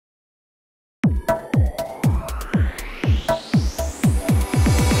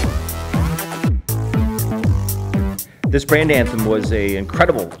This brand anthem was an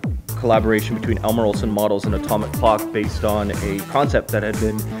incredible collaboration between Elmer Olsen Models and Atomic Clock based on a concept that had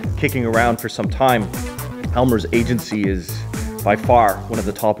been kicking around for some time. Elmer's agency is by far one of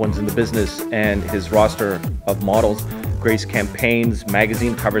the top ones in the business, and his roster of models grace campaigns,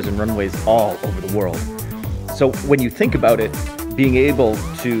 magazine covers, and runways all over the world. So when you think about it, being able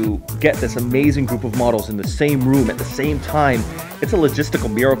to get this amazing group of models in the same room at the same time, it's a logistical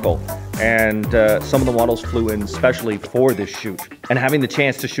miracle. And some of the models flew in specially for this shoot. And having the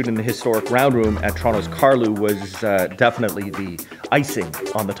chance to shoot in the historic round room at Toronto's Carlu was definitely the icing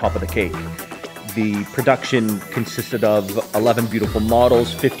on the top of the cake. The production consisted of 11 beautiful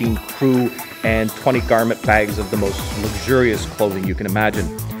models, 15 crew, and 20 garment bags of the most luxurious clothing you can imagine.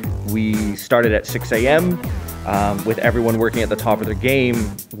 We started at 6 a.m. With everyone working at the top of their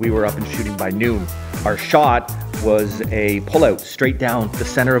game. We were up and shooting by noon. Our shot was a pullout straight down the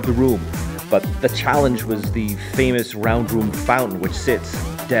center of the room, but the challenge was the famous round room fountain, which sits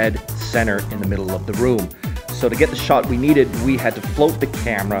dead center in the middle of the room. So to get the shot we needed, we had to float the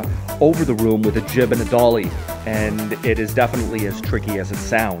camera over the room with a jib and a dolly, and it is definitely as tricky as it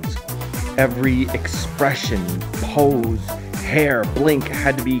sounds. Every expression, pose, hair, blink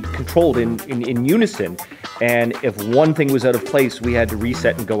had to be controlled in unison, and if one thing was out of place, we had to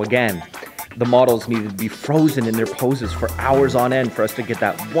reset and go again. The models needed to be frozen in their poses for hours on end for us to get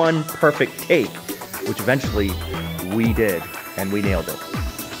that one perfect take, which eventually we did, and we nailed it.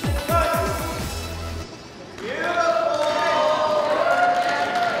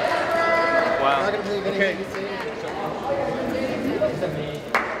 Wow. Okay.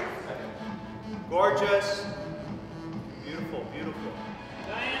 Gorgeous. Beautiful, beautiful.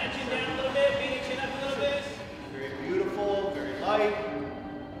 Diana, chin down a little bit, beat your chin up a little bit. Very beautiful, very light.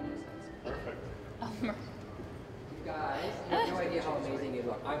 Perfect. You guys, you have no idea how amazing you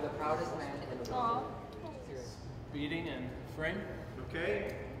look. I'm the proudest man in the world. Beating and frame.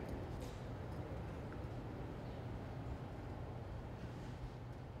 Okay.